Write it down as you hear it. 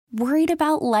Worried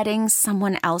about letting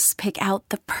someone else pick out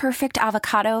the perfect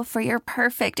avocado for your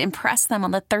perfect impress them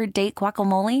on the third date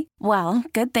guacamole? Well,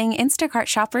 good thing Instacart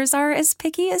shoppers are as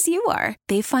picky as you are.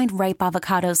 They find ripe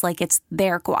avocados like it's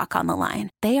their guac on the line.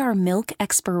 They are milk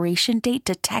expiration date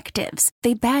detectives.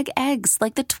 They bag eggs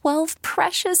like the 12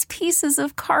 precious pieces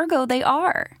of cargo they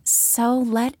are. So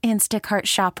let Instacart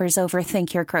shoppers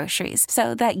overthink your groceries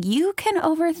so that you can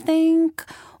overthink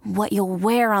what you'll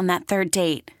wear on that third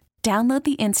date. Download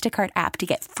the Instacart app to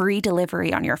get free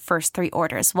delivery on your first 3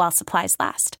 orders while supplies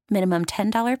last. Minimum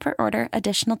 $10 per order.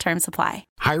 Additional terms apply.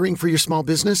 Hiring for your small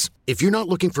business? If you're not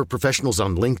looking for professionals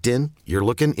on LinkedIn, you're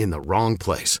looking in the wrong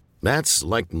place. That's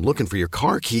like looking for your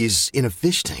car keys in a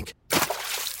fish tank.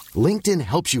 LinkedIn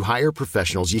helps you hire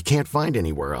professionals you can't find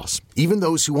anywhere else, even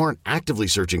those who aren't actively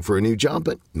searching for a new job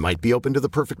but might be open to the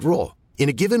perfect role. In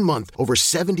a given month, over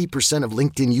 70% of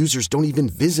LinkedIn users don't even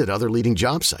visit other leading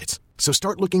job sites. So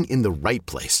start looking in the right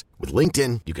place. With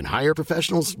LinkedIn, you can hire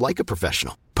professionals like a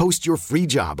professional. Post your free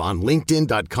job on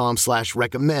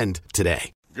linkedin.com/recommend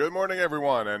today. Good morning,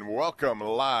 everyone, and welcome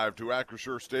live to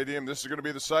Acrisure Stadium. This is going to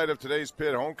be the site of today's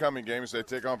Pitt homecoming game as they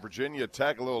take on Virginia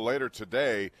Tech a little later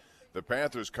today. The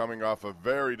Panthers coming off a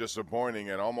very disappointing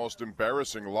and almost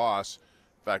embarrassing loss.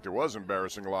 In fact, it was an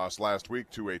embarrassing loss last week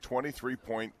to a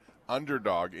 23-point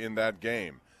underdog in that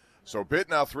game. So Pitt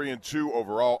now 3-2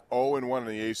 overall, 0-1 in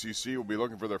the ACC. Will be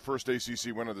looking for their first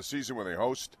ACC win of the season when they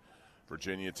host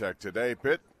Virginia Tech today.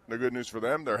 Pitt, the good news for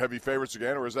them, they're heavy favorites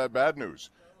again, or is that bad news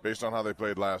based on how they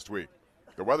played last week?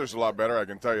 The weather's a lot better, I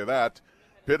can tell you that.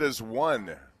 Pitt has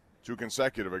won 2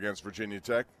 consecutive against Virginia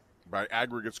Tech by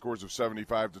aggregate scores of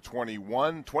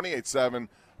 75-21, 28-7.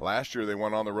 Last year they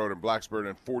won on the road in Blacksburg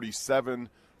and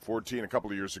 47-14 a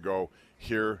couple of years ago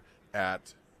here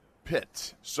at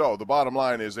Pitt. So the bottom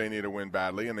line is they need to win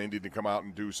badly, and they need to come out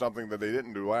and do something that they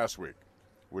didn't do last week,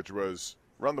 which was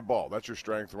run the ball. That's your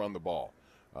strength, run the ball.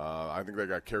 I think they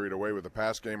got carried away with the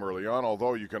pass game early on,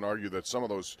 although you can argue that some of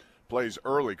those plays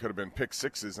early could have been pick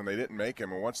sixes, and they didn't make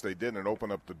them. And once they did, it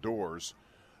opened up the doors,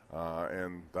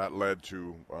 and that led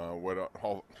to what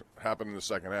happened in the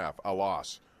second half, a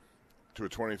loss to a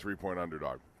 23-point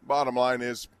underdog. Bottom line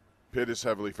is Pitt is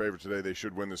heavily favored today. They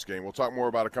should win this game. We'll talk more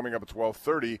about it coming up at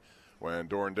 12:30 when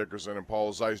Doran Dickerson and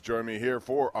Paul Zeiss join me here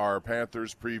for our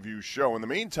Panthers preview show. In the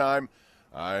meantime,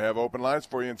 I have open lines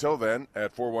for you until then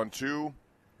at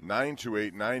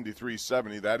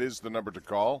 412-928-9370. That is the number to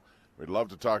call. We'd love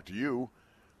to talk to you.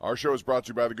 Our show is brought to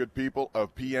you by the good people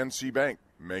of PNC Bank.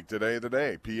 Make today the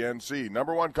day. PNC.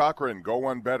 Number 1 Cochrane. Go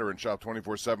one better and shop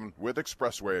 24/7 with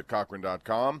Expressway at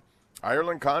Cochrane.com.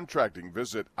 Ireland Contracting.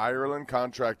 Visit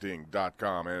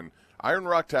IrelandContracting.com. And Iron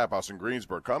Rock Tap House in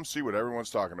Greensburg. Come see what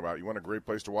everyone's talking about. You want a great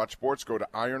place to watch sports? Go to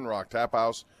Iron Rock Tap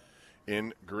House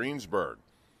in Greensburg.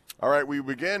 All right, we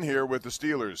begin here with the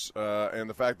Steelers and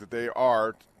the fact that they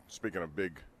are, speaking of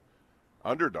big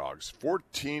underdogs,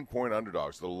 14-point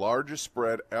underdogs, the largest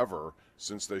spread ever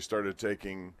since they started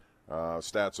taking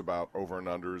stats about over and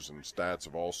unders and stats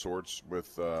of all sorts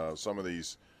with some of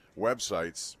these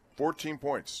websites. 14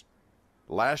 points.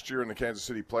 Last year in the Kansas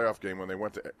City playoff game when they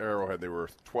went to Arrowhead, they were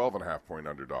 12.5-point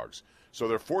underdogs. So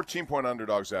they're 14-point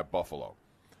underdogs at Buffalo.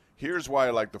 Here's why I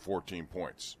like the 14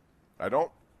 points. I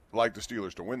don't like the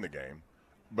Steelers to win the game,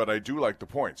 but I do like the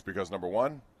points because, number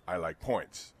one, I like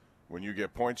points. When you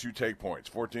get points, you take points.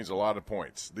 14 is a lot of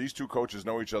points. These two coaches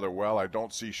know each other well. I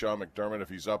don't see Sean McDermott, if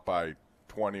he's up by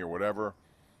 20 or whatever,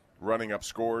 running up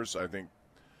scores. I think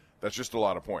that's just a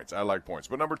lot of points. I like points.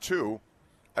 But number two,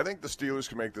 I think the Steelers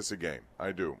can make this a game.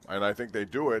 I do. And I think they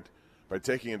do it by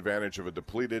taking advantage of a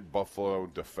depleted Buffalo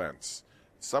defense.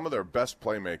 Some of their best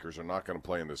playmakers are not going to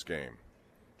play in this game.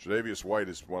 Tre'Davious White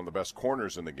is one of the best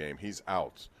corners in the game. He's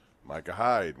out. Micah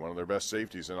Hyde, one of their best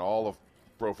safeties in all of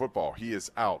pro football. He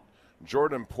is out.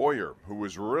 Jordan Poyer, who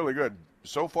was really good.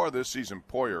 So far this season,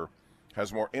 Poyer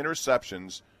has more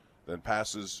interceptions than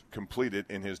passes completed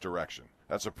in his direction.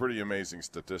 That's a pretty amazing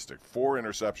statistic. 4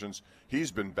 interceptions.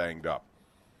 He's been banged up.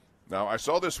 Now, I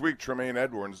saw this week Tremaine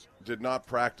Edwards did not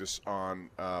practice on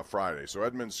Friday. So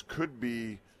Edmonds could not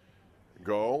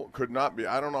be.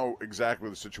 I don't know exactly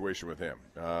the situation with him.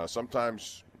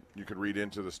 Sometimes you could read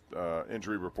into this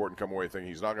injury report and come away thinking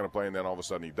he's not going to play, and then all of a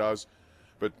sudden he does.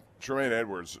 But Tremaine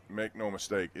Edwards, make no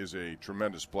mistake, is a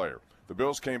tremendous player. The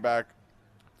Bills came back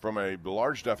from a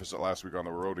large deficit last week on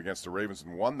the road against the Ravens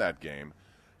and won that game.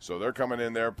 So they're coming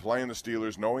in there playing the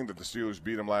Steelers, knowing that the Steelers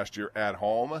beat them last year at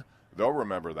home. They'll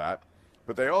remember that.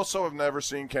 But they also have never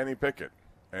seen Kenny Pickett,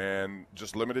 and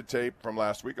just limited tape from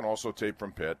last week and also tape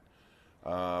from Pitt.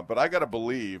 But I got to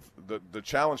believe that the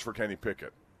challenge for Kenny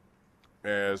Pickett,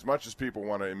 as much as people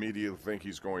want to immediately think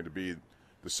he's going to be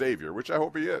the savior, which I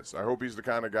hope he is. I hope he's the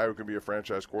kind of guy who can be a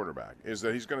franchise quarterback, is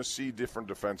that he's going to see different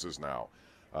defenses now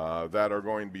that are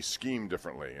going to be schemed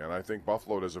differently. And I think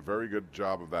Buffalo does a very good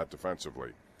job of that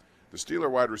defensively. The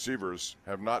Steeler wide receivers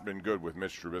have not been good with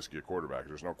Mitch Trubisky at quarterback.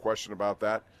 There's no question about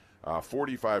that.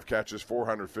 45 catches,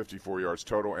 454 yards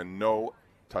total, and no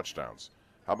touchdowns.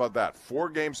 How about that? 4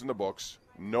 games in the books,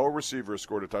 no receiver has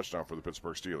scored a touchdown for the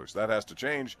Pittsburgh Steelers. That has to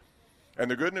change. And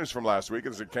the good news from last week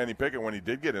is that Kenny Pickett, when he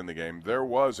did get in the game, there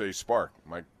was a spark.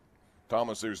 Mike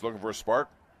Tomlin said he was looking for a spark.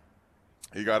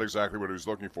 He got exactly what he was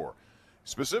looking for.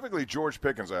 Specifically, George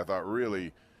Pickens, I thought,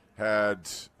 really had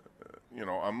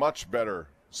a much better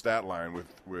stat line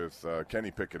with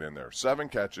Kenny Pickett in there. 7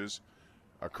 catches,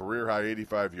 a career-high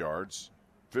 85 yards,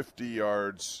 50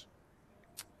 yards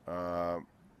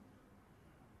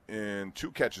in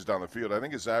 2 catches down the field. I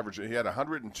think his average, he had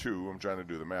 102. I'm trying to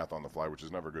do the math on the fly, which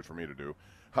is never good for me to do.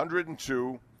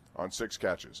 102 on 6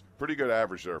 catches. Pretty good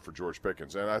average there for George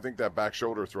Pickens. And I think that back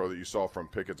shoulder throw that you saw from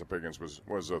Pickett to Pickens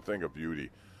was a thing of beauty.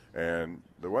 And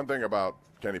the one thing about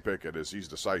Kenny Pickett is he's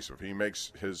decisive. He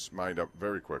makes his mind up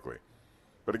very quickly.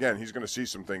 But again, he's going to see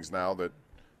some things now that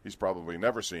he's probably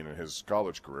never seen in his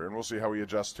college career, and we'll see how he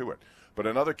adjusts to it. But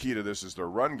another key to this is their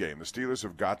run game. The Steelers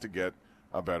have got to get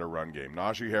a better run game.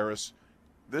 Najee Harris,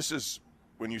 this is,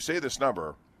 when you say this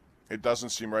number, it doesn't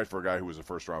seem right for a guy who was a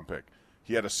first-round pick.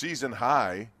 He had a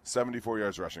season-high 74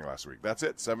 yards rushing last week. That's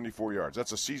it, 74 yards.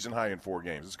 That's a season high in 4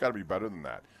 games. It's got to be better than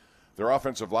that. Their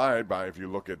offensive line, if you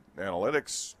look at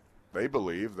analytics, they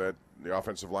believe that the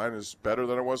offensive line is better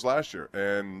than it was last year,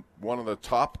 and one of the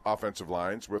top offensive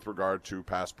lines with regard to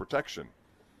pass protection.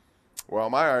 Well,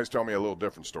 my eyes tell me a little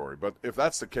different story, but if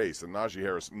that's the case, then Najee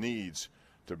Harris needs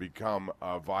to become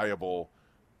a viable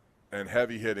and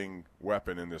heavy-hitting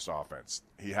weapon in this offense.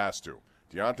 He has to.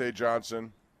 Deontay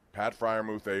Johnson, Pat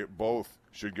Freiermuth, they both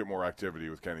should get more activity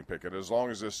with Kenny Pickett as long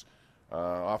as this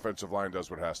offensive line does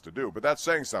what it has to do. But that's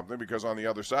saying something, because on the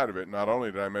other side of it, not only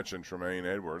did I mention Tremaine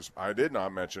Edwards, I did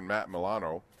not mention Matt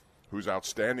Milano, who's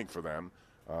outstanding for them.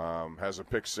 Has a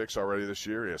pick 6 already this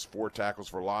year. He has 4 tackles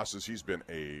for losses. He's been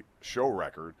a show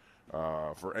record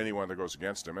for anyone that goes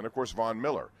against him. And, of course, Von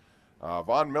Miller.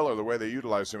 Von Miller, the way they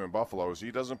utilize him in Buffalo is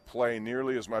he doesn't play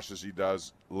nearly as much as he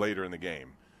does later in the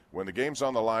game. When the game's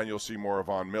on the line, you'll see more of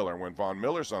Von Miller. When Von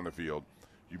Miller's on the field,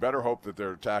 you better hope that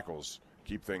their tackles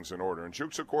keep things in order. And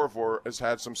Chuks Okorafor has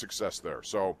had some success there.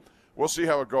 So we'll see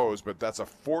how it goes, but that's a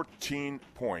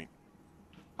 14-point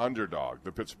underdog,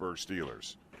 the Pittsburgh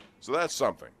Steelers. So that's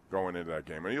something going into that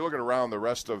game. And you look at around the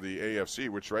rest of the AFC,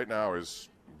 which right now is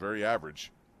very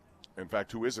average. In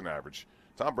fact, who isn't average?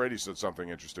 Tom Brady said something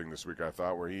interesting this week, I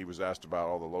thought, where he was asked about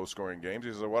all the low-scoring games.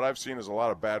 He said, what I've seen is a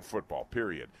lot of bad football,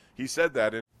 period. He said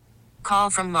that in...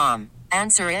 Call from mom.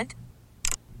 Answer it.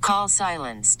 Call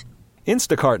silenced.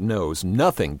 Instacart knows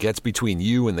nothing gets between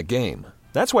you and the game.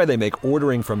 That's why they make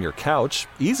ordering from your couch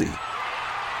easy.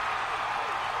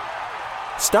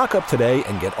 Stock up today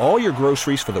and get all your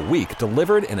groceries for the week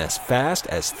delivered in as fast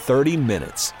as 30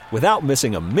 minutes without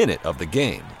missing a minute of the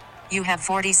game. You have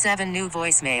 47 new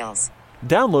voicemails.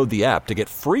 Download the app to get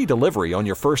free delivery on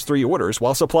your first 3 orders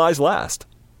while supplies last.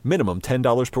 Minimum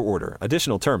 $10 per order.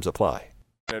 Additional terms apply.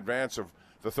 In advance of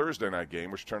the Thursday night game,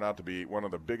 which turned out to be one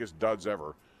of the biggest duds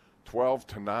ever,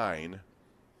 12-9,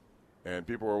 and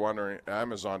people were wondering,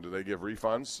 Amazon, do they give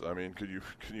refunds? I mean, can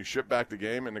you ship back the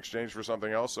game in exchange for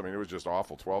something else? I mean, it was just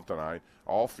awful, 12-9,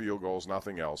 all field goals,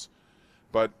 nothing else.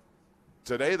 But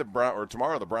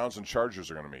tomorrow, the Browns and Chargers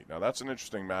are going to meet. Now, that's an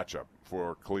interesting matchup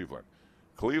for Cleveland.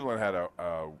 Cleveland had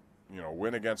a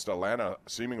win against Atlanta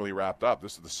seemingly wrapped up.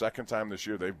 This is the second time this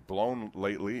year they've blown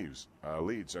late leads,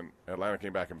 and Atlanta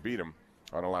came back and beat them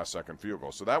on a last-second field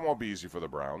goal. So that won't be easy for the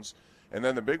Browns. And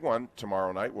then the big one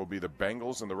tomorrow night will be the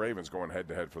Bengals and the Ravens going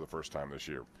head-to-head for the first time this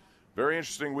year. Very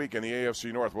interesting week in the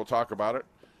AFC North. We'll talk about it.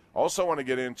 Also want to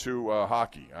get into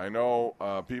hockey. I know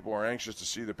people are anxious to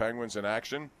see the Penguins in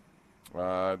action.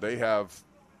 They have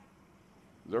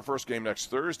their first game next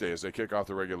Thursday as they kick off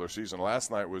the regular season.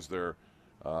 Last night was their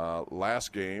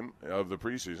last game of the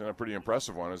preseason, a pretty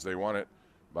impressive one, as they won it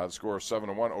by the score of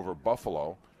 7-1 over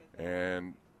Buffalo.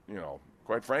 And,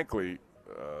 quite frankly,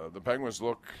 the Penguins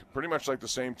look pretty much like the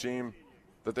same team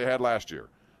that they had last year.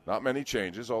 Not many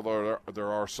changes, although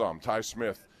there are some. Ty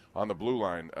Smith on the blue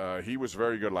line, he was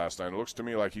very good last night. It looks to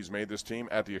me like he's made this team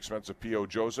at the expense of P.O.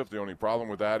 Joseph. The only problem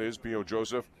with that is P.O.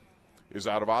 Joseph is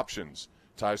out of options.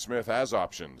 Ty Smith has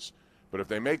options. But if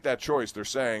they make that choice, they're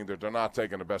saying that they're not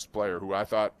taking the best player, who I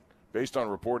thought, based on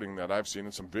reporting that I've seen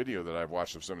in some video that I've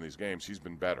watched of some of these games, he's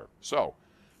been better. So,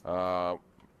 for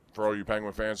all you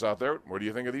Penguin fans out there, what do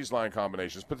you think of these line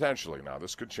combinations? Potentially. Now,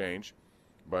 this could change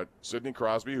But Sidney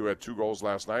Crosby, who had 2 goals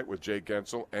last night with Jake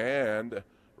Gensel and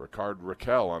Ricard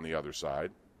Raquel on the other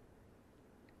side.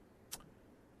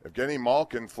 Evgeny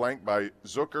Malkin flanked by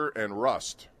Zucker and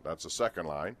Rust. That's the second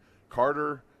line.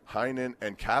 Carter, Heinen,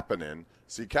 and Kapanen.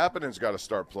 See, Kapanen's got to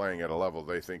start playing at a level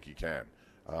they think he can.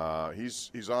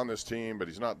 He's on this team, but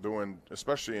he's not doing,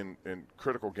 especially in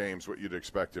critical games, what you'd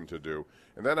expect him to do.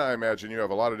 And then I imagine you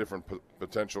have a lot of different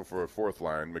potential for a fourth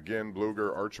line. McGinn,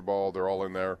 Bluger, Archibald, they're all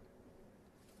in there.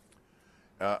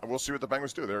 We'll see what the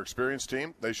Penguins do. They're an experienced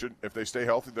team. They should, if they stay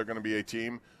healthy, they're going to be a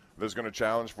team that's going to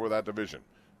challenge for that division.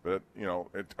 But,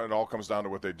 it all comes down to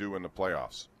what they do in the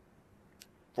playoffs.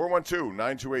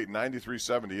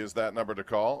 412-928-9370 is that number to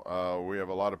call. We have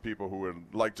a lot of people who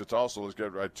would like to talk, so let's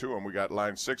get right to them. We got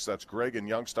line 6. That's Greg in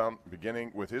Youngstown,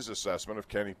 beginning with his assessment of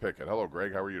Kenny Pickett. Hello,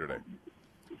 Greg. How are you today?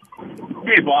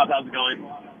 Hey, Bob. How's it going?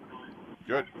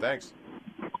 Good. Thanks.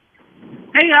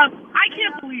 Hey, I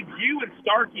can't believe you and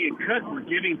Starkey and Cook were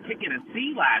giving Pickett a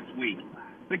C last week.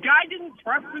 The guy didn't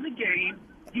prep for the game.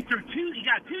 He got 2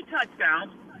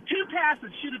 touchdowns. 2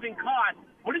 passes should have been caught.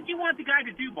 What did you want the guy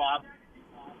to do, Bob?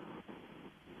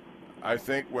 I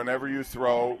think whenever you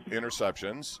throw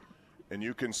interceptions, and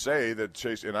you can say that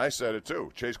Chase, and I said it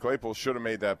too, Chase Claypool should have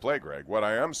made that play, Greg. What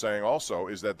I am saying also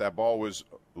is that ball was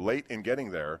late in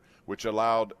getting there, which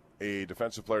allowed a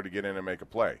defensive player to get in and make a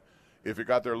play. If it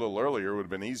got there a little earlier, it would have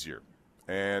been easier.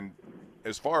 And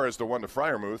as far as the one to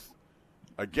Freiermuth,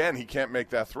 again, he can't make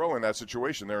that throw in that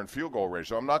situation. They're in field goal range.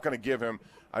 So I'm not going to give him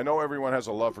 – I know everyone has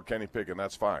a love for Kenny Pickett, and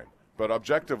that's fine. But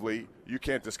objectively, you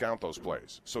can't discount those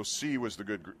plays. So C was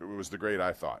the grade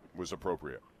I thought was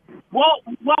appropriate. Well,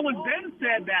 when Ben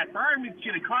said that Freiermuth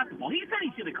should have caught the ball, he said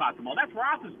he should have caught the ball. That's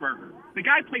Roethlisberger. The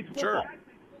guy plays football. Sure.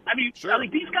 I mean, sure.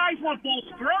 These guys want balls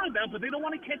thrown at them, but they don't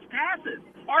want to catch passes.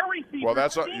 Our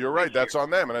receivers. Well, you're right. That's on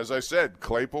them. And as I said,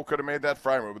 Claypool could have made that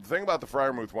Freiermuth. But the thing about the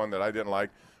Freiermuth one that I didn't like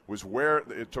was where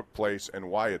it took place and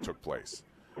why it took place.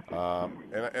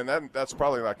 That's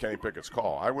probably not Kenny Pickett's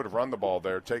call. I would have run the ball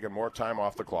there, taken more time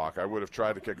off the clock. I would have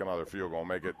tried to kick another field goal,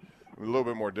 make it a little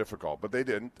bit more difficult. But they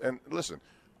didn't. And listen,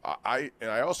 I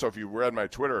also, if you read my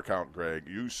Twitter account, Greg,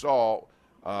 you saw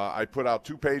I put out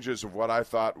 2 pages of what I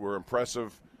thought were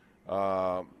impressive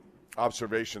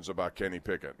observations about Kenny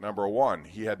Pickett. Number 1,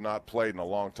 he had not played in a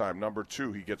long time. Number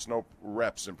 2, he gets no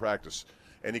reps in practice.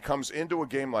 And he comes into a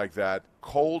game like that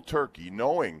cold turkey,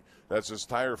 knowing that his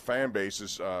entire fan base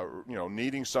is,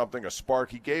 needing something, a spark.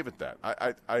 He gave it that.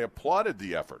 I applauded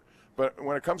the effort. But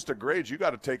when it comes to grades, you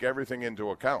got to take everything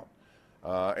into account.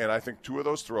 And I think 2 of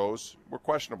those throws were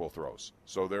questionable throws.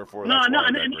 So therefore, that's why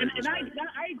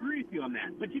I agree with you on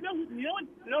that. But you know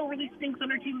what really stinks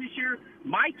on our team this year?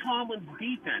 Mike Tomlin's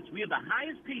defense. We have the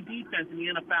highest paid defense in the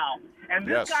NFL, and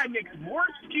this guy makes more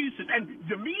excuses. And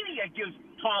the media gives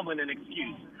Tomlin an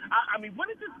excuse. I mean, when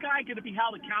is this guy going to be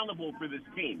held accountable for this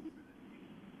team?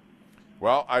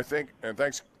 Well, I think, and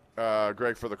thanks,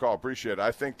 Greg, for the call. Appreciate it.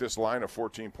 I think this line of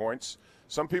 14 points.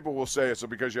 Some people will say it's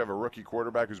because you have a rookie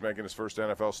quarterback who's making his first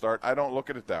NFL start. I don't look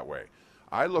at it that way.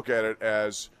 I look at it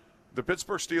as the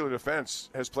Pittsburgh Steelers defense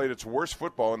has played its worst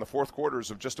football in the fourth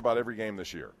quarters of just about every game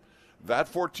this year. That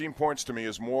 14 points to me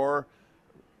is more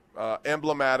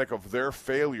emblematic of their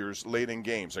failures late in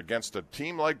games against a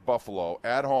team like Buffalo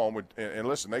at home. And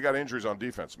listen, they got injuries on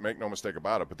defense. Make no mistake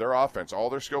about it. But their offense, all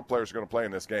their skilled players are going to play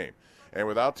in this game. And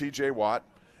without T.J. Watt,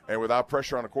 and without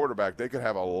pressure on a quarterback, they could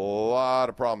have a lot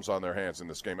of problems on their hands in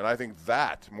this game. And I think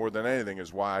that, more than anything,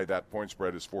 is why that point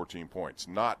spread is 14 points,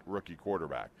 not rookie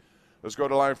quarterback. Let's go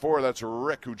to line 4. That's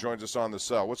Rick, who joins us on the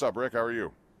cell. What's up, Rick? How are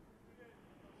you?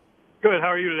 Good. How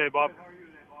are you today, Bob?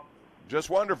 Just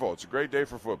wonderful. It's a great day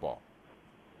for football.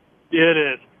 Yeah, it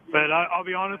is. But I'll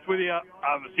be honest with you,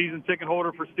 I'm a season ticket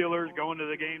holder for Steelers going to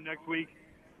the game next week.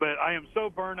 But I am so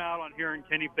burnt out on hearing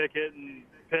Kenny Pickett and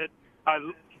Pitt.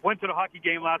 I went to the hockey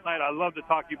game last night. I'd love to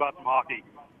talk to you about some hockey.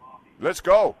 Let's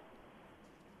go.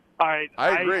 All right.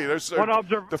 I agree.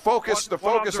 The focus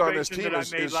on this team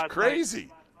is crazy.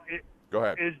 Go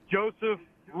ahead. Is Joseph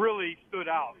really stood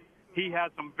out. He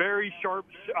had some very sharp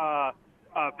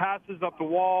passes up the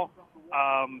wall.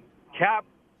 Cap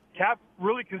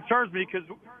really concerns me because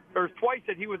there's twice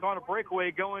that he was on a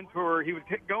breakaway he was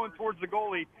going towards the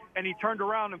goalie, and he turned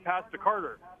around and passed to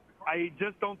Carter. I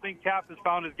just don't think Cap has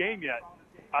found his game yet.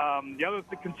 The other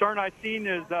concern I've seen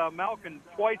is Malkin.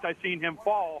 Twice I've seen him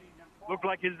fall. Looked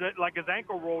like his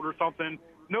ankle rolled or something.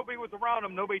 Nobody was around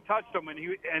him. Nobody touched him, and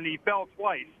he fell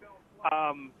twice.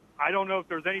 I don't know if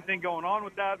there's anything going on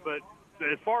with that, but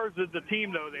as far as the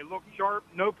team, though, they look sharp.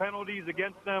 No penalties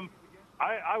against them.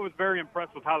 I was very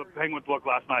impressed with how the Penguins looked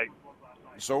last night.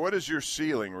 So what is your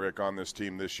ceiling, Rick, on this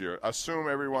team this year? Assume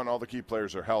all the key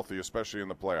players are healthy, especially in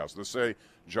the playoffs. Let's say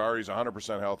Jari's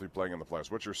 100% healthy playing in the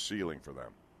playoffs. What's your ceiling for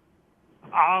them?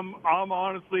 I'm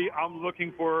honestly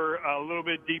looking for a little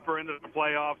bit deeper into the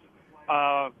playoffs.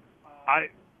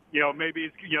 Maybe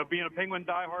it's being a Penguin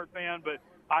diehard fan, but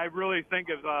I really think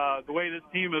of the way this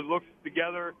team looks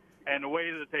together and the way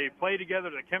that they play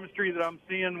together, the chemistry that I'm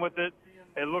seeing with it.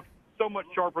 It looks so much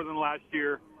sharper than last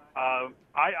year.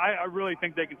 I really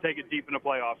think they can take it deep in the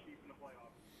playoffs.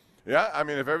 Yeah, I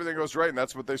mean, if everything goes right, and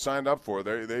that's what they signed up for.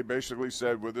 They basically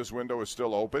said, well, this window is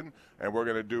still open, and we're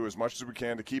going to do as much as we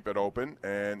can to keep it open,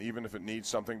 and even if it needs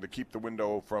something to keep the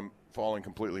window from falling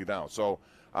completely down. So,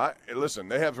 listen,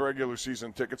 they have regular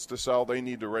season tickets to sell. They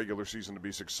need the regular season to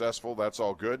be successful. That's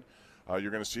all good.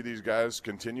 You're going to see these guys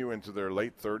continue into their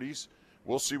late 30s.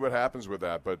 We'll see what happens with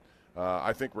that, but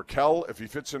I think Raquel, if he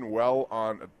fits in well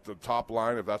on the top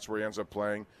line, if that's where he ends up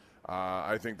playing,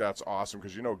 I think that's awesome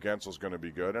because Gensel's going to be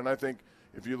good. And I think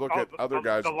if you look at other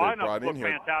guys that they brought in here.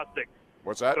 Fantastic.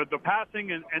 What's that? The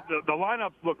passing and the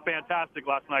lineups looked fantastic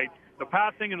last night. The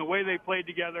passing and the way they played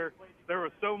together, there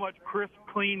was so much crisp,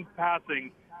 clean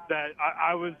passing that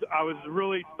I was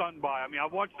really stunned by. I mean,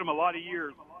 I've watched them a lot of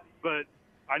years, but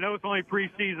I know it's only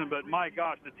preseason, but my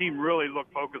gosh, the team really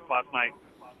looked focused last night.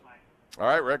 All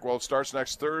right, Rick. Well, it starts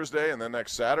next Thursday, and then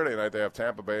next Saturday night they have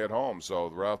Tampa Bay at home. So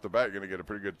right off the bat, you're going to get a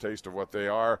pretty good taste of what they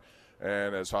are,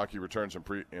 and as hockey returns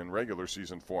in regular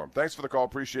season form. Thanks for the call.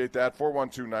 Appreciate that.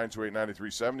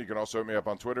 412-928-9370. You can also hit me up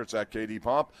on Twitter. It's at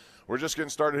KDPomp. We're just getting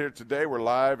started here today. We're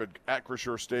live at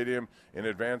Acrisure Stadium in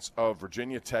advance of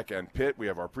Virginia Tech and Pitt. We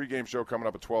have our pregame show coming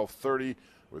up at 12:30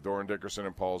 with Doran Dickerson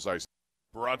and Paul Zeiss.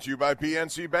 Brought to you by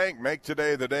PNC Bank. Make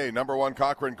today the day. Number one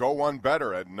Cochrane. Go one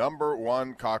better at number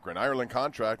one Cochrane. Ireland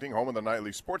Contracting, home of the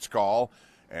nightly sports call,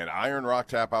 and Iron Rock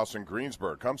Tap House in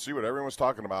Greensburg. Come see what everyone's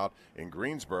talking about in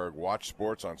Greensburg. Watch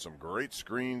sports on some great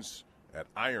screens at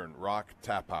Iron Rock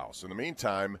Tap House. In the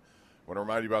meantime, I want to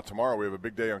remind you about tomorrow. We have a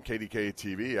big day on KDK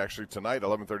TV. Actually, tonight,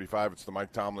 11:35, it's the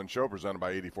Mike Tomlin Show presented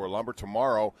by 84 Lumber.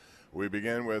 Tomorrow, we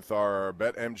begin with our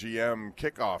BetMGM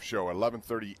kickoff show at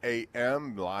 11:30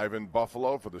 a.m. live in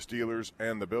Buffalo for the Steelers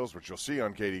and the Bills, which you'll see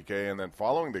on KDK. And then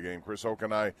following the game, Chris Hoke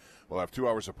and I will have 2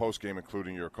 hours of postgame,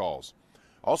 including your calls.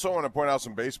 Also, I want to point out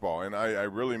some baseball, and I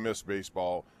really miss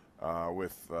baseball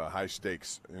with high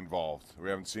stakes involved. We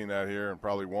haven't seen that here and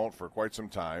probably won't for quite some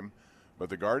time. But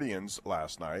the Guardians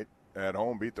last night at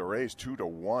home beat the Rays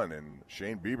 2-1, and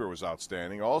Shane Bieber was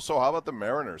outstanding. Also, how about the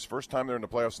Mariners? First time they're in the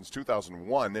playoffs since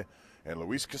 2001, and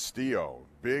Luis Castillo,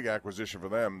 big acquisition for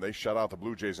them. They shut out the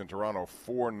Blue Jays in Toronto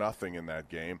 4-0 in that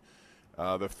game.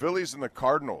 The Phillies and the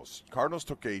Cardinals. Cardinals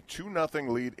took a 2-0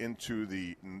 lead into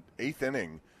the 8th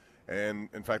inning, and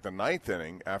in fact the 9th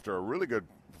inning, after a really good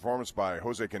performance by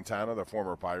Jose Quintana, the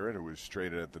former Pirate, who was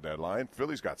traded at the deadline.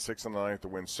 Phillies got 6 in the 9th to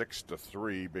win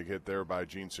 6-3. Big hit there by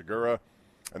Gene Segura.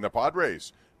 And the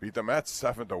Padres beat the Mets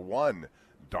 7-1.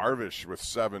 Darvish with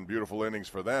 7 beautiful innings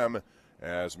for them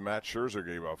as Matt Scherzer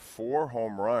gave up 4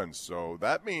 home runs. So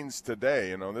that means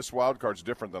today, this wild card's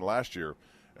different than last year.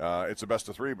 It's a best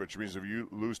of 3, which means if you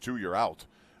lose 2, you're out.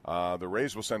 The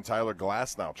Rays will send Tyler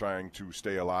Glasnow trying to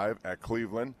stay alive at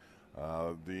Cleveland.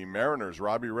 The Mariners,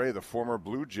 Robbie Ray, the former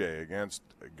Blue Jay, against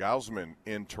Gausman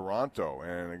in Toronto.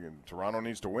 And again, Toronto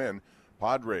needs to win.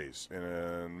 Padres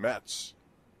and Mets.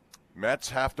 Mets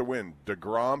have to win.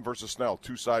 DeGrom versus Snell,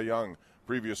 2 Cy Young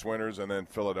previous winners, and then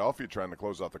Philadelphia trying to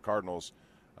close out the Cardinals.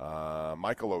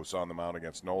 Michaelos on the mound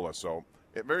against Nola. So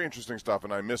very interesting stuff,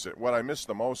 and I miss it. What I miss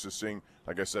the most is seeing,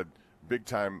 like I said,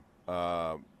 big-time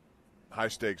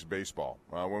high-stakes baseball.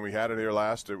 When we had it here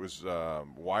last, it was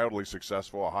wildly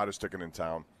successful, a hottest ticket in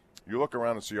town. You look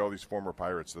around and see all these former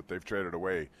Pirates that they've traded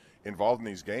away involved in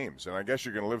these games, and I guess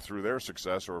you're going to live through their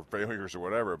success or failures or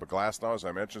whatever. But Glasnow, as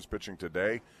I mentioned, is pitching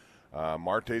today.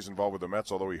 Marte's involved with the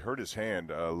Mets, although he hurt his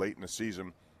hand late in the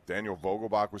season. Daniel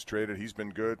Vogelbach was traded. He's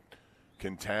been good.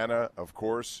 Quintana, of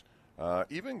course.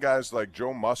 Even guys like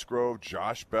Joe Musgrove,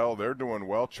 Josh Bell, they're doing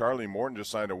well. Charlie Morton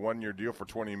just signed a 1-year deal for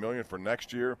 $20 million for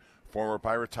next year. Former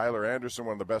Pirate Tyler Anderson,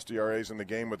 one of the best ERAs in the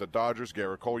game with the Dodgers.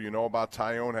 Garrett Cole, you know about.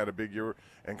 Tyone had a big year,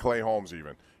 and Clay Holmes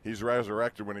even. He's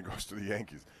resurrected when he goes to the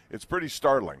Yankees. It's pretty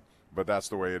startling, but that's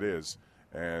the way it is.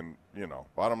 And,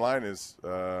 bottom line is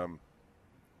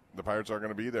the Pirates are going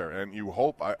to be there. And you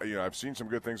hope, I've seen some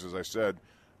good things, as I said,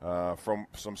 from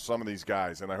some of these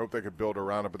guys, and I hope they could build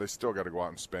around it, but they still got to go out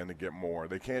and spend and get more.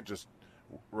 They can't just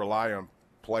rely on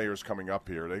players coming up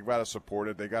here. They've got to support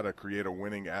it. They got to create a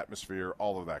winning atmosphere,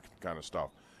 all of that kind of stuff.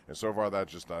 And so far, that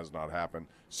just does not happen.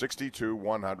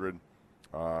 62-100,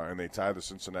 and they tie the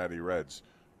Cincinnati Reds.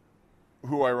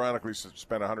 who ironically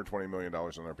spent $120 million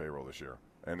on their payroll this year,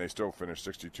 and they still finished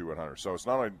 62-100. So it's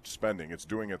not only spending, it's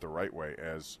doing it the right way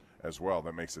as well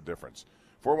that makes a difference.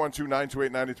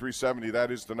 412-928-9370,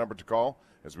 that is the number to call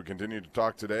as we continue to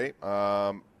talk today.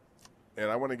 And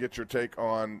I want to get your take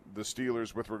on the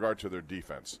Steelers with regard to their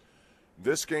defense.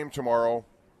 This game tomorrow,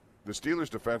 the Steelers'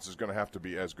 defense is going to have to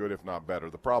be as good, if not better.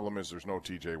 The problem is there's no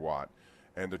T.J. Watt,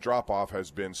 and the drop-off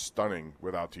has been stunning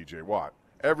without T.J. Watt.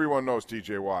 Everyone knows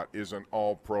T.J. Watt is an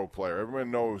all-pro player. Everyone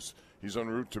knows he's en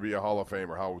route to be a Hall of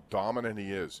Famer, how dominant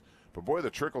he is. But, boy, the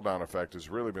trickle-down effect has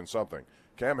really been something.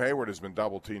 Cam Hayward has been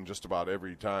double-teamed just about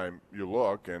every time you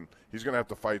look, and he's going to have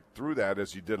to fight through that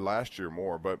as he did last year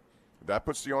more. But that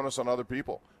puts the onus on other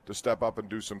people to step up and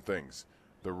do some things.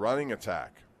 The running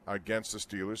attack against the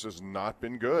Steelers has not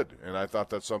been good, and I thought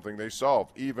that's something they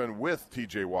solved, even with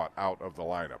T.J. Watt out of the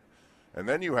lineup. And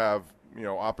then you have,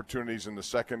 opportunities in the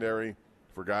secondary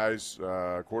for guys,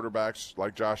 quarterbacks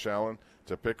like Josh Allen,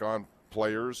 to pick on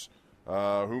players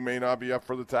who may not be up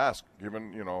for the task,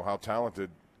 given, how talented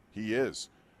he is.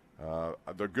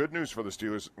 The good news for the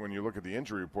Steelers, when you look at the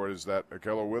injury report, is that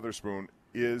Ahkello Witherspoon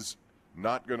is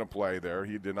not going to play there.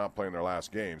 He did not play in their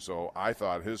last game, so I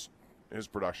thought his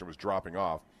production was dropping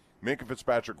off. Minkah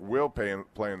Fitzpatrick will play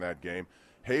in that game.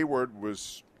 Hayward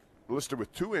was listed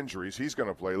with 2 injuries. He's going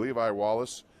to play. Levi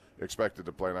Wallace expected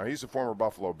to play. Now, he's a former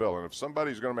Buffalo Bill, and if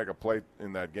somebody's going to make a play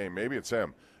in that game, maybe it's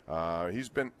him. He's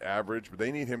been average, but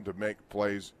they need him to make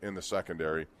plays in the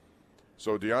secondary.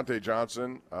 So Deontay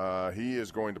Johnson, he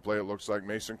is going to play, it looks like.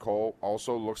 Mason Cole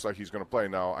also looks like he's going to play.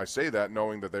 Now, I say that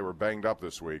knowing that they were banged up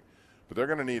this week, but they're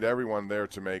going to need everyone there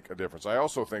to make a difference. I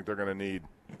also think they're going to need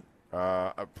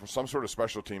some sort of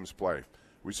special teams play.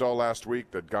 We saw last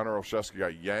week that Gunnar Olszewski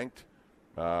got yanked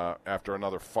after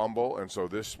another fumble, and so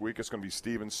this week it's going to be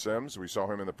Steven Sims. We saw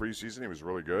him in the preseason. He was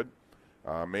really good.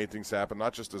 Made things happen,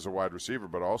 not just as a wide receiver,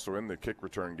 but also in the kick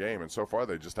return game. And so far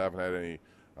they just haven't had any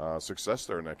success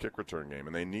there in that kick return game,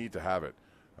 and they need to have it.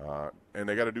 And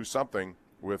they got to do something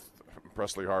with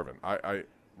Presley Harvin. I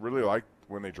really liked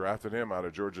when they drafted him out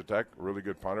of Georgia Tech, really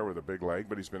good punter with a big leg,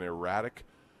 but he's been erratic.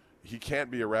 He can't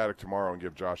be erratic tomorrow and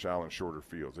give Josh Allen shorter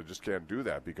fields. They just can't do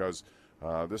that because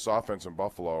this offense in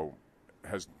Buffalo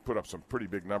has put up some pretty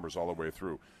big numbers all the way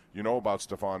through. You know about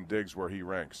Stephon Diggs, where he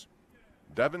ranks.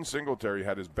 Devin Singletary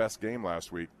had his best game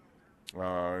last week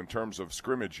in terms of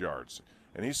scrimmage yards.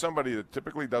 And he's somebody that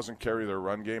typically doesn't carry their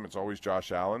run game. It's always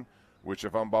Josh Allen, which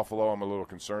if I'm Buffalo, I'm a little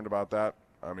concerned about that.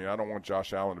 I mean, I don't want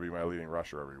Josh Allen to be my leading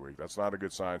rusher every week. That's not a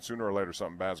good sign. Sooner or later,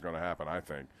 something bad's going to happen, I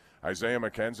think. Isaiah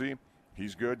McKenzie,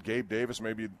 he's good. Gabe Davis,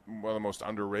 maybe one of the most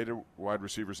underrated wide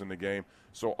receivers in the game.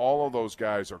 So all of those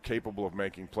guys are capable of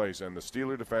making plays, and the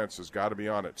Steeler defense has got to be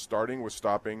on it, starting with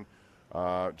stopping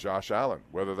Josh Allen,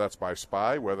 whether that's by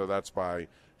spy, whether that's by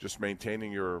just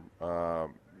maintaining your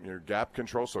gap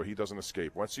control so he doesn't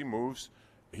escape. Once he moves,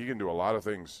 he can do a lot of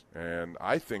things. And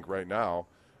I think right now,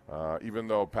 even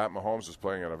though Pat Mahomes is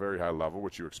playing at a very high level,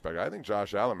 which you expect, I think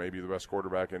Josh Allen may be the best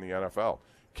quarterback in the NFL,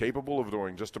 capable of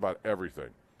doing just about everything.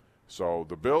 So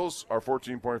the Bills are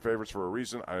 14-point favorites for a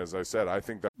reason. As I said, I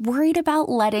think that. Worried about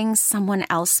letting someone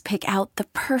else pick out the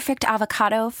perfect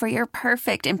avocado for your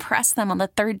perfect impress them on the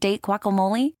third date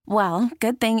guacamole? Well,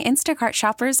 good thing Instacart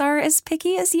shoppers are as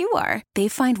picky as you are. They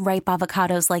find ripe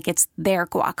avocados like it's their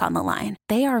guac on the line.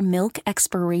 They are milk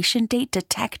expiration date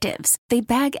detectives. They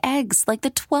bag eggs like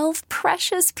the 12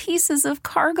 precious pieces of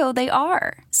cargo they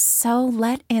are. So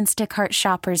let Instacart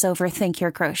shoppers overthink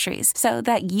your groceries so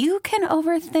that you can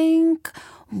overthink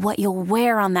what you'll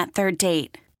wear on that third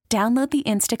date. Download the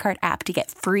Instacart app to get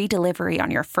free delivery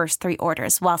on your first 3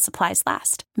 orders while supplies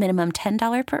last. Minimum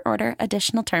 $10 per order.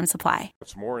 Additional terms apply.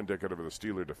 It's more indicative of the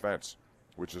Steeler defense,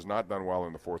 which has not done well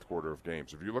in the fourth quarter of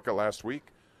games. If you look at last week,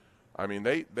 I mean,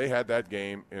 they had that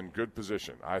game in good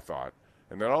position, I thought.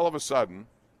 And then all of a sudden,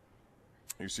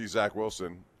 you see Zach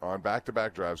Wilson on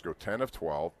back-to-back drives go 10 of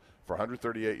 12 for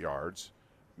 138 yards,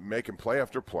 making play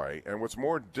after play. And what's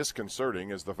more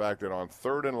disconcerting is the fact that on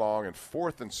 3rd and long and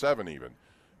 4th and 7 even,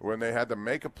 when they had to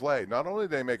make a play, not only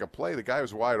did they make a play, the guy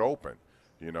was wide open.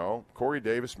 You know, Corey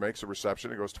Davis makes a reception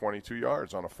and goes 22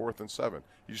 yards on a 4th and 7.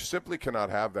 You simply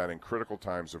cannot have that in critical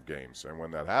times of games. And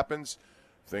when that happens,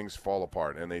 things fall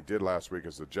apart. And they did last week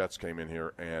as the Jets came in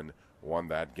here and won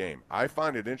that game. I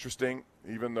find it interesting,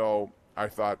 even though I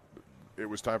thought it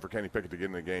was time for Kenny Pickett to get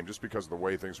in the game just because of the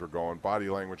way things were going, body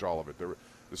language, all of it. The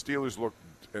Steelers looked,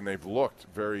 and they've looked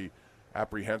very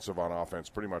apprehensive on offense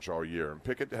pretty much all year. And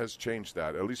Pickett has changed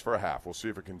that, at least for a half. We'll see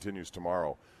if it continues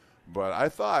tomorrow. But I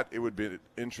thought it would be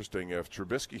interesting if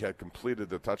Trubisky had completed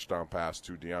the touchdown pass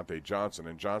to Deontay Johnson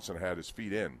and Johnson had his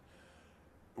feet in.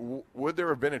 would there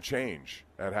have been a change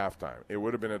at halftime? It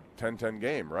would have been a 10-10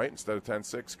 game, right, instead of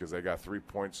 10-6 because they got 3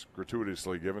 points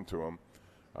gratuitously given to them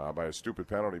by a stupid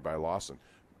penalty by Lawson.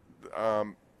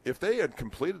 If they had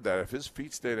completed that, if his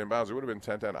feet stayed in bounds, it would have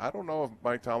been 10-10. I don't know if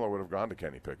Mike Tomlin would have gone to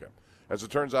Kenny Pickett. As it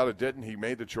turns out, it didn't. He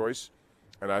made the choice,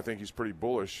 and I think he's pretty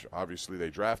bullish. Obviously, they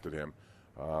drafted him,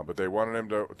 but they wanted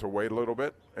him to wait a little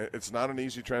bit. It's not an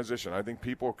easy transition. I think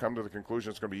people come to the conclusion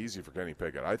it's going to be easy for Kenny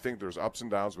Pickett. I think there's ups and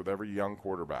downs with every young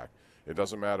quarterback. It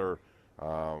doesn't matter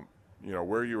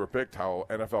where you were picked, how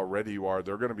NFL ready you are.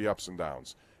 There are going to be ups and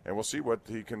downs, and we'll see what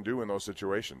he can do in those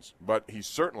situations. But he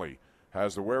certainly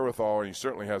has the wherewithal, and he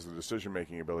certainly has the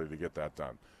decision-making ability to get that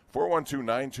done.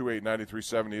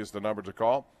 412-928-9370 is the number to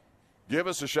call. Give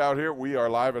us a shout here. We are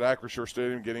live at Acrisure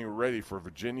Stadium getting ready for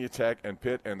Virginia Tech and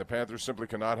Pitt, and the Panthers simply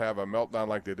cannot have a meltdown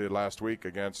like they did last week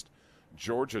against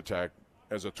Georgia Tech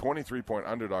as a 23-point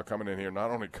underdog coming in here,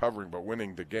 not only covering but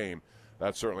winning the game.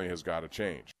 That certainly has got to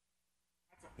change.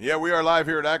 Yeah, we are live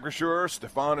here at Acrisure.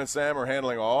 Stefan and Sam are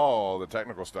handling all the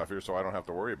technical stuff here, so I don't have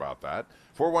to worry about that.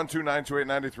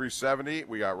 412-928-9370.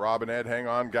 We got Rob and Ed. Hang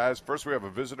on, guys. First, we have a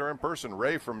visitor in person,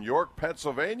 Ray from York,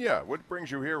 Pennsylvania. What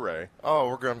brings you here, Ray? Oh,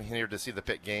 we're going here to see the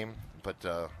Pitt game, but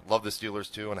love the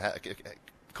Steelers, too, and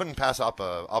couldn't pass up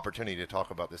an opportunity to talk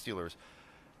about the Steelers.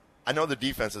 I know the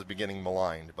defense has been getting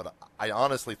maligned, but I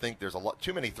honestly think there's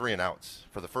too many 3-and-outs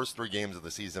for the first 3 games of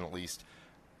the season at least.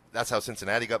 That's how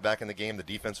Cincinnati got back in the game. The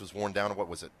defense was worn down. What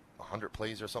was it, 100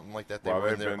 plays or something like that? They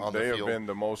have been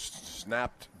the most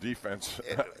snapped defense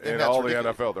in all the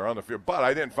NFL. They're on the field. But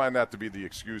I didn't find that to be the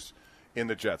excuse in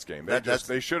the Jets game.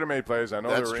 They should have made plays. I know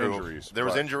there were injuries. There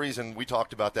was injuries, and we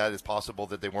talked about that. It's possible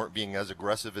that they weren't being as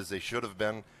aggressive as they should have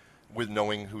been with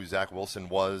knowing who Zach Wilson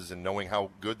was and knowing how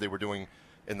good they were doing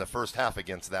in the first half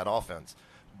against that offense.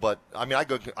 But, I mean, I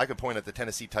could point at the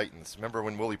Tennessee Titans. Remember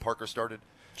when Willie Parker started?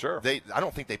 Sure. I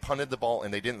don't think they punted the ball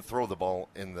and they didn't throw the ball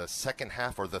in the second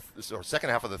half or second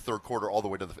half of the third quarter all the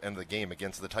way to the end of the game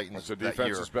against the Titans. That's the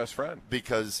defense's best friend.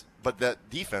 But that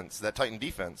Titan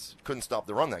defense, couldn't stop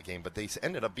the run that game. But they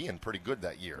ended up being pretty good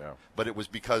that year. Yeah. But it was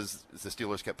because the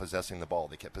Steelers kept possessing the ball.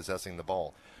 They kept possessing the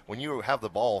ball. When you have the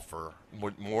ball for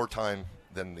more time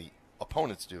than the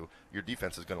opponents do, your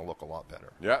defense is going to look a lot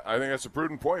better. Yeah, I think that's a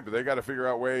prudent point, but they got to figure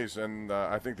out ways, and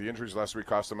I think the injuries last week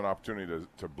cost them an opportunity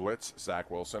to blitz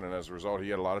Zach Wilson, and as a result, he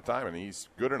had a lot of time, and he's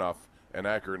good enough and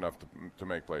accurate enough to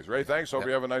make plays. Ray, thanks. Hope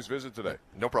you have a nice visit today.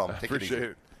 No problem. Appreciate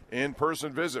it.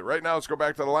 In-person visit. Right now, let's go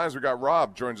back to the lines. We got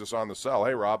Rob joins us on the cell.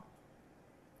 Hey, Rob.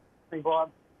 Hey, Bob.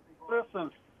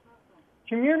 Listen,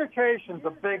 communication's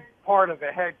a big part of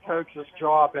a head coach's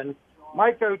job, and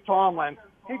Mike Tomlin,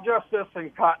 he just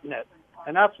isn't cutting it.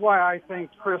 And that's why I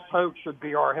think Chris Hoke should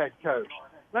be our head coach.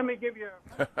 Let me give you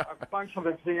a bunch of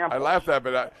examples. I laughed at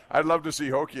that, but I'd love to see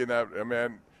Hoke in that.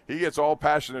 Man, he gets all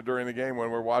passionate during the game when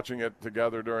we're watching it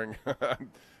together during the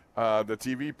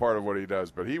TV part of what he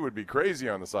does. But he would be crazy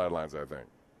on the sidelines, I think.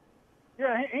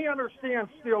 Yeah, he understands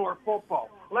Steeler football.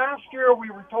 Last year we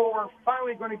were told we're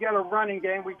finally going to get a running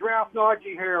game. We draft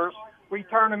Najee Harris. We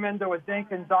turn him into a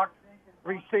dink and duck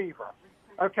receiver.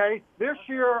 Okay, this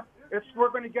year we're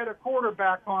going to get a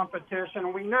quarterback competition,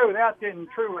 and we know that didn't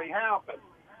truly happen.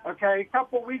 Okay, a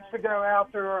couple of weeks ago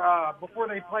before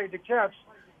they played the Jets,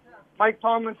 Mike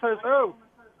Tomlin says,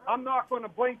 I'm not going to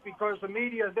blink because the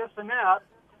media this and that.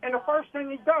 And the first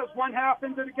thing he does, 1 half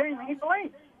into the game, he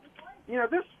blinks.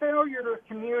 This failure to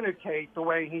communicate the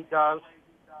way he does,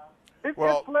 it's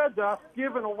led to us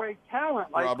giving away talent.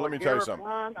 Rob, let me tell you something.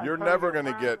 You're never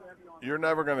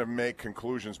going to make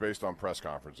conclusions based on press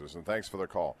conferences, and thanks for the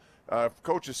call.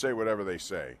 Coaches say whatever they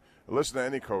say. Listen to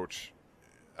any coach.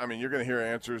 I mean, you're going to hear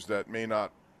answers that may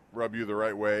not rub you the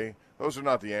right way. Those are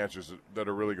not the answers that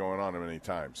are really going on many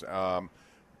times.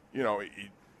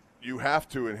 You have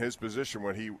to, in his position,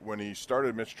 when he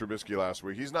started Mitch Trubisky last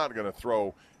week, he's not going to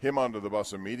throw him under the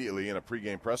bus immediately in a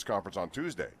pregame press conference on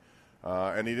Tuesday.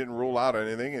 And he didn't rule out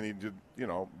anything, and he did,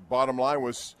 bottom line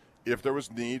was if there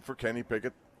was need for Kenny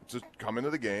Pickett to come into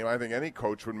the game, I think any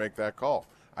coach would make that call.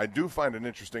 I do find it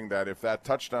interesting that if that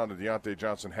touchdown to Deontay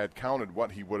Johnson had counted,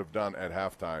 what he would have done at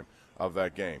halftime of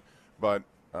that game. But,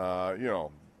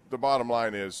 the bottom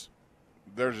line is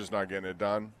they're just not getting it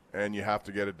done, and you have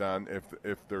to get it done.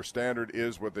 If their standard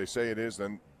is what they say it is,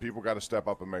 then people got to step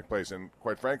up and make plays. And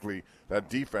quite frankly, that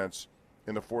defense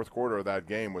in the fourth quarter of that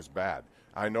game was bad.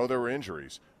 I know there were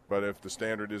injuries, but if the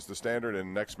standard is the standard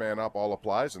and next man up all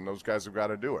applies, and those guys have got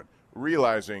to do it,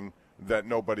 realizing that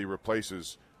nobody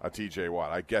replaces a TJ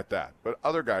Watt. I get that. But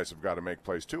other guys have got to make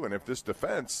plays too. And if this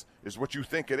defense is what you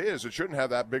think it is, it shouldn't have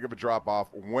that big of a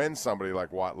drop-off when somebody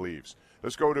like Watt leaves.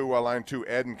 Let's go to line 2,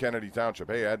 Ed in Kennedy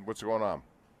Township. Hey, Ed, what's going on?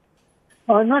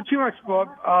 Not too much, Bob.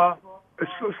 As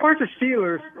far as the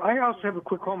Steelers, I also have a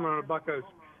quick comment on the Buccos.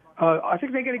 I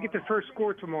think they're going to get the first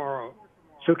score tomorrow.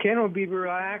 So Ken will be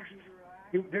relaxed.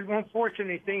 They won't force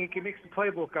anything. He can mix the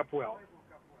playbook up well.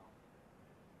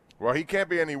 Well, he can't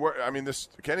be any worse. I mean, this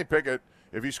Kenny Pickett,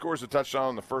 if he scores a touchdown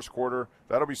in the first quarter,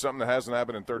 that'll be something that hasn't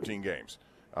happened in 13 games.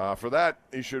 For that,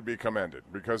 he should be commended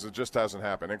because it just hasn't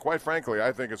happened. And quite frankly,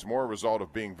 I think it's more a result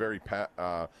of being very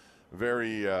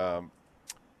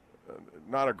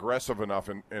not aggressive enough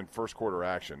in first quarter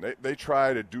action. They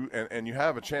try to do, and you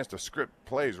have a chance to script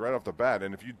plays right off the bat.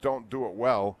 And if you don't do it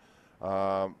well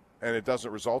and it doesn't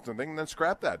result in anything, then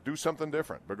scrap that. Do something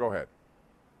different. But go ahead.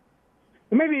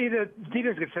 Maybe the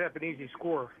defense could set up an easy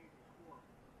score.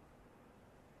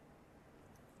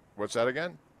 What's that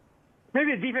again?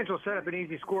 Maybe the defense will set up an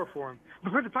easy score for him.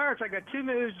 But for the Pirates, I got two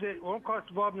moves that won't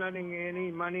cost Bob nothing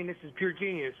any money, and this is pure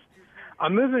genius.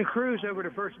 I'm moving Cruz over to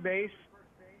first base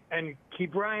and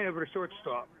keep Ryan over to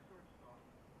shortstop.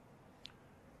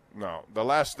 No, the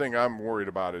last thing I'm worried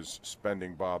about is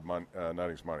spending Bob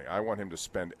Nutting's money. I want him to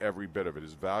spend every bit of it.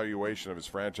 His valuation of his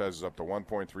franchise is up to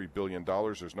 $1.3 billion.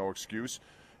 There's no excuse.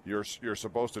 You're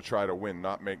supposed to try to win,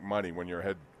 not make money when you're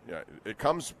ahead. It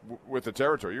comes with the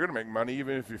territory. You're going to make money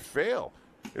even if you fail.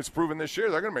 It's proven this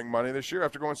year. They're going to make money this year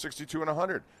after going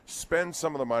 62-100. Spend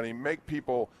some of the money. Make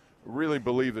people really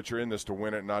believe that you're in this to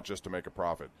win it, not just to make a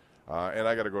profit. And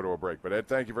I got to go to a break. But, Ed,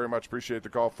 thank you very much. Appreciate the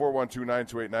call.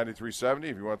 412-928-9370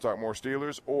 if you want to talk more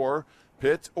Steelers or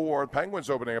Pitt or Penguins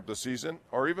opening up the season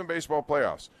or even baseball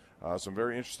playoffs. Some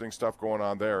very interesting stuff going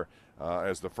on there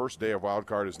as the first day of Wild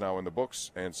Card is now in the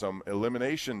books, and some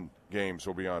elimination games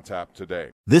will be on tap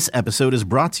today. This episode is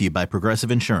brought to you by Progressive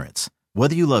Insurance.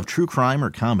 Whether you love true crime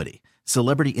or comedy,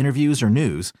 celebrity interviews or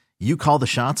news, you call the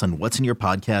shots on what's in your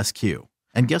podcast queue.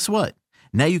 And guess what?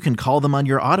 Now you can call them on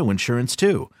your auto insurance,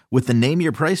 too, with the Name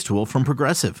Your Price tool from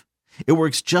Progressive. It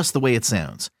works just the way it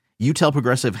sounds. You tell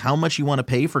Progressive how much you want to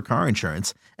pay for car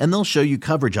insurance, and they'll show you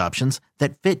coverage options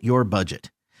that fit your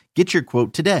budget. Get your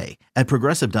quote today at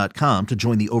Progressive.com to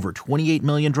join the over 28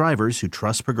 million drivers who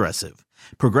trust Progressive.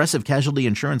 Progressive Casualty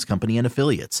Insurance Company and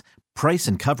Affiliates. Price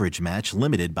and coverage match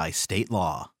limited by state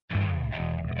law.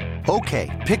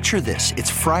 Okay, picture this. It's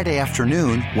Friday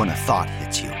afternoon when a thought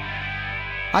hits you.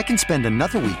 I can spend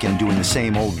another weekend doing the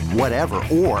same old whatever,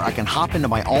 or I can hop into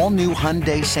my all-new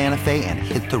Hyundai Santa Fe and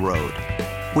hit the road.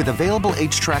 With available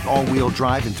H-Track all-wheel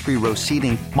drive and 3-row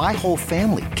seating, my whole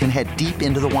family can head deep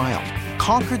into the wild.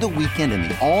 Conquer the weekend in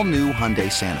the all-new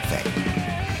Hyundai Santa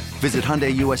Fe. Visit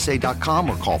HyundaiUSA.com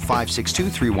or call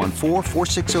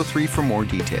 562-314-4603 for more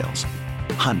details.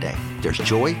 Hyundai, there's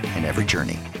joy in every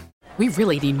journey. We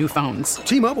really need new phones.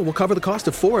 T-Mobile will cover the cost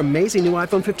of 4 amazing new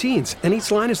iPhone 15s, and each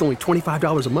line is only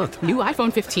 $25 a month. New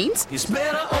iPhone 15s? It's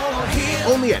better over here.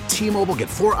 Only at T-Mobile, get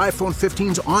 4 iPhone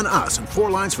 15s on us and 4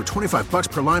 lines for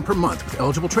 $25 per line per month with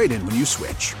eligible trade-in when you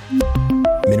switch.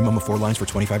 Minimum of 4 lines for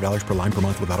 $25 per line per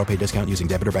month with autopay discount using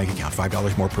debit or bank account.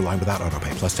 $5 more per line without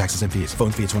autopay, plus taxes and fees. Phone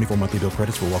fee at 24 monthly bill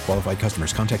credits for well-qualified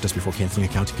customers. Contact us before canceling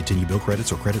account to continue bill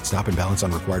credits or credit stop and balance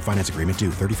on required finance agreement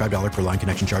due. $35 per line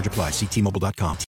connection charge applies. See T-Mobile.com.